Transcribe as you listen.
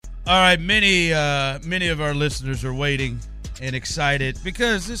All right, many of our listeners are waiting and excited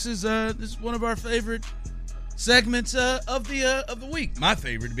because this is one of our favorite segments of the week. My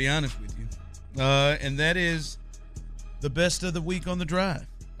favorite, to be honest with you, and that is the best of the week on the drive.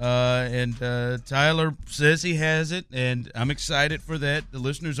 And Tyler says he has it, and I'm excited for that. The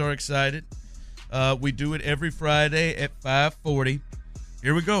listeners are excited. We do it every Friday at 5:40.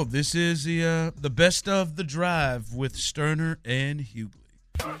 Here we go. This is the best of the drive with Sterner and Hughley.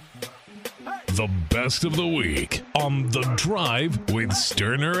 The best of the week on The Drive with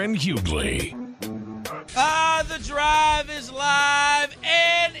Sterner and Hughley. The drive is live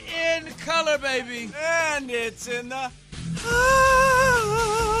and in color, baby. And it's in the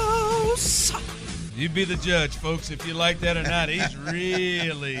house. You be the judge, folks, if you like that or not. He's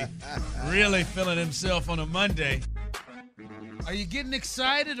really feeling himself on a Monday. Are you getting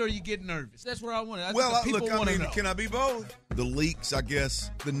excited or are you getting nervous? That's where I want to. Can I be both? The leaks, I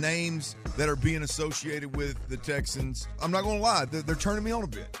guess, the names that are being associated with the Texans. I'm not going to lie, they're turning me on a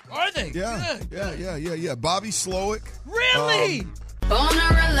bit. Are they? Yeah, Good. Yeah. Bobby Slowick. Really?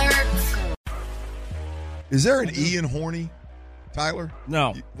 Boner alert. Is there an E in horny, Tyler?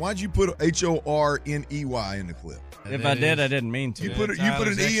 No. Why'd you put HORNEY in the clip? If I did, I didn't mean to. You put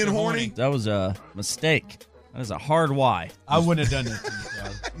an E in horny? That was a mistake. That is a hard Y. I wouldn't have done that to you,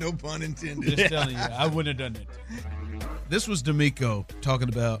 Tyler. No pun intended. Just telling you, I wouldn't have done that to you. This was D'Amico talking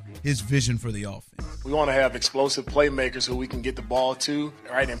about his vision for the offense. We want to have explosive playmakers who we can get the ball to,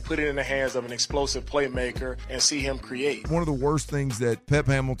 right, and put it in the hands of an explosive playmaker and see him create. One of the worst things that Pep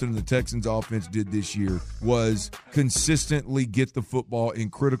Hamilton and the Texans offense did this year was consistently get the football in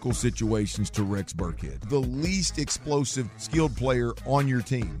critical situations to Rex Burkhead, the least explosive, skilled player on your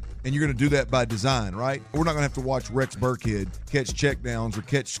team. And you're going to do that by design, right? We're not going to have to watch Rex Burkhead catch checkdowns or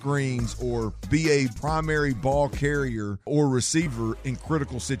catch screens or be a primary ball carrier or receiver in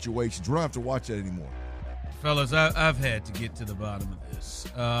critical situations. We don't have to watch that anymore. Fellas, I've had to get to the bottom of this.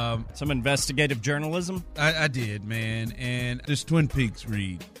 Some investigative journalism? I did, man. And this Twin Peaks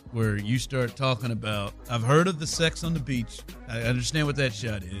read where you start talking about, I've heard of the sex on the beach. I understand what that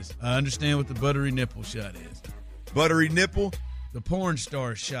shot is. I understand what the buttery nipple shot is. Buttery nipple? The porn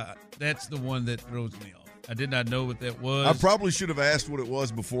star shot. That's the one that throws me off. I did not know what that was. I probably should have asked what it was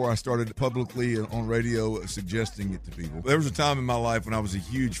before I started publicly on radio suggesting it to people. There was a time in my life when I was a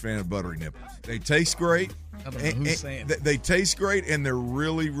huge fan of buttery nipples. They taste great. I don't know who's saying that. They taste great, and they're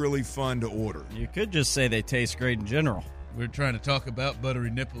really, really fun to order. You could just say they taste great in general. We're trying to talk about buttery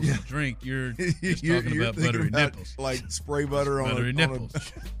nipples and drink. You're just talking about buttery nipples. Like spray butter on buttery nipples.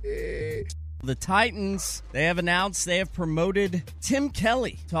 The Titans, they have announced they have promoted Tim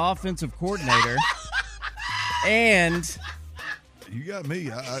Kelly to offensive coordinator. And you got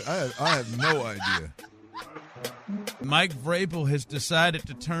me. I have no idea. Mike Vrabel has decided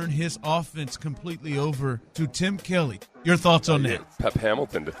to turn his offense completely over to Tim Kelly. Your thoughts on that? Pep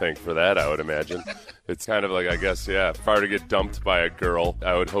Hamilton to thank for that, I would imagine. It's kind of like, I guess, if I were to get dumped by a girl,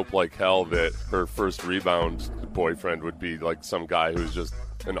 I would hope like hell that her first rebound boyfriend would be like some guy who's just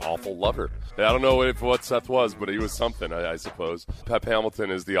an awful lover. I don't know what Seth was, but he was something, I suppose. Pep Hamilton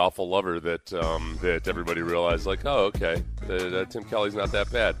is the awful lover that everybody realized, like, oh, okay, Tim Kelly's not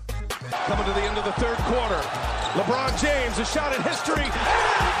that bad. Coming to the end of the third quarter. LeBron James, a shot at history.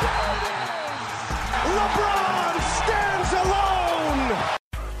 LeBron stands alone.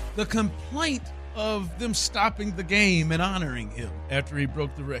 The complaint of them stopping the game and honoring him after he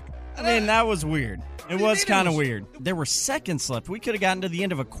broke the record. I mean, that was weird. It was kind of weird. There were seconds left. We could have gotten to the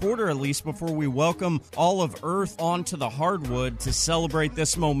end of a quarter at least before we welcome all of Earth onto the hardwood to celebrate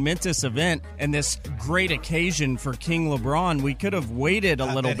this momentous event and this great occasion for King LeBron. We could have waited a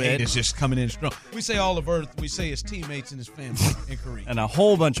little bit. It's just coming in strong. We say all of Earth. We say his teammates and his family in Korea. And a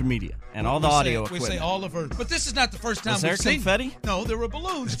whole bunch of media and all the audio equipment. We say all of Earth. But this is not the first time we've seen confetti? No, there were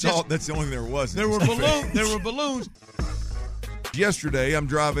balloons. That's the only thing there was. There were balloons. Yesterday, I'm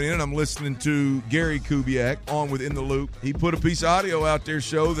driving in and I'm listening to Gary Kubiak on with In the Loop. He put a piece of audio out there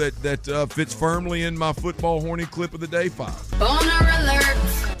show that fits firmly in my football horny clip of the day file. Boner alert.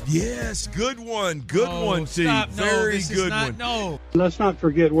 Yes, good one. Good one, T. Very good one. No. Let's not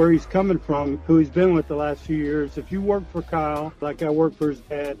forget where he's coming from, who he's been with the last few years. If you work for Kyle, like I work for his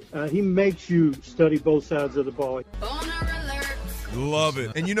dad, he makes you study both sides of the ball. Boner alert. Love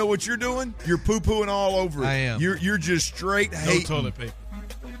it. And you know what you're doing? You're poo-pooing all over it. I am. You're just straight hating. No toilet paper.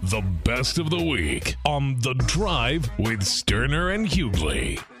 The best of the week on The Drive with Sterner and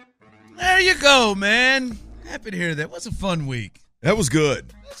Hughley. There you go, man. Happy to hear that. What's a fun week? That was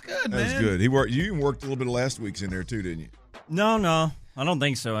good. That's good, man. That was good. You even worked a little bit of last week's in there too, didn't you? No. I don't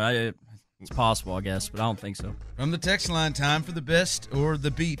think so. It's possible, I guess, but I don't think so. From the text line, time for the best or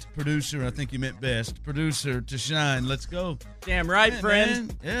the beat producer. I think you meant best. Producer to shine. Let's go. Damn right, friend.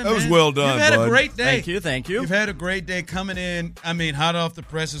 Man. Yeah, That was man. well done, You've had bud. a great day. Thank you. You've had a great day coming in. I mean, hot off the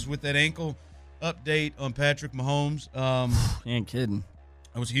presses with that ankle update on Patrick Mahomes. You ain't kidding.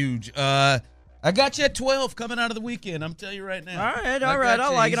 That was huge. I got you at 12 coming out of the weekend. I'm telling you right now. All right. got I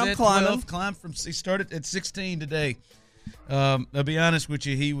you. like it. He's I'm at climbing. 12, he started at 16 today. I'll be honest with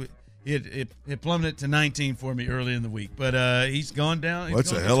you. It plummeted to 19 for me early in the week, but he's gone down. He's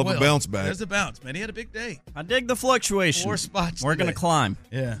That's gone a to hell of a 12. bounce back. There's a bounce, man. He had a big day. I dig the fluctuation. 4 spots. We're going to today. climb.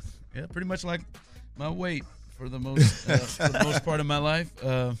 Yeah, pretty much like my weight for the most part of my life.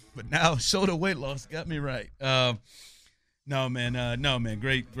 But now shoulder weight loss got me right. No, man.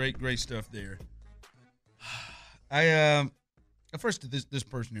 Great stuff there. First this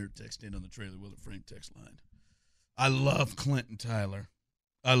person here texted in on the Trailer Wheeler Frank text line. I love Clinton Tyler.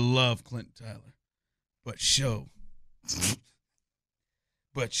 But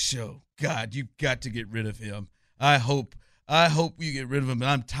God, you've got to get rid of him. I hope you get rid of him, but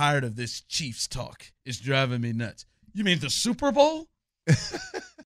I'm tired of this Chiefs talk. It's driving me nuts. You mean the Super Bowl?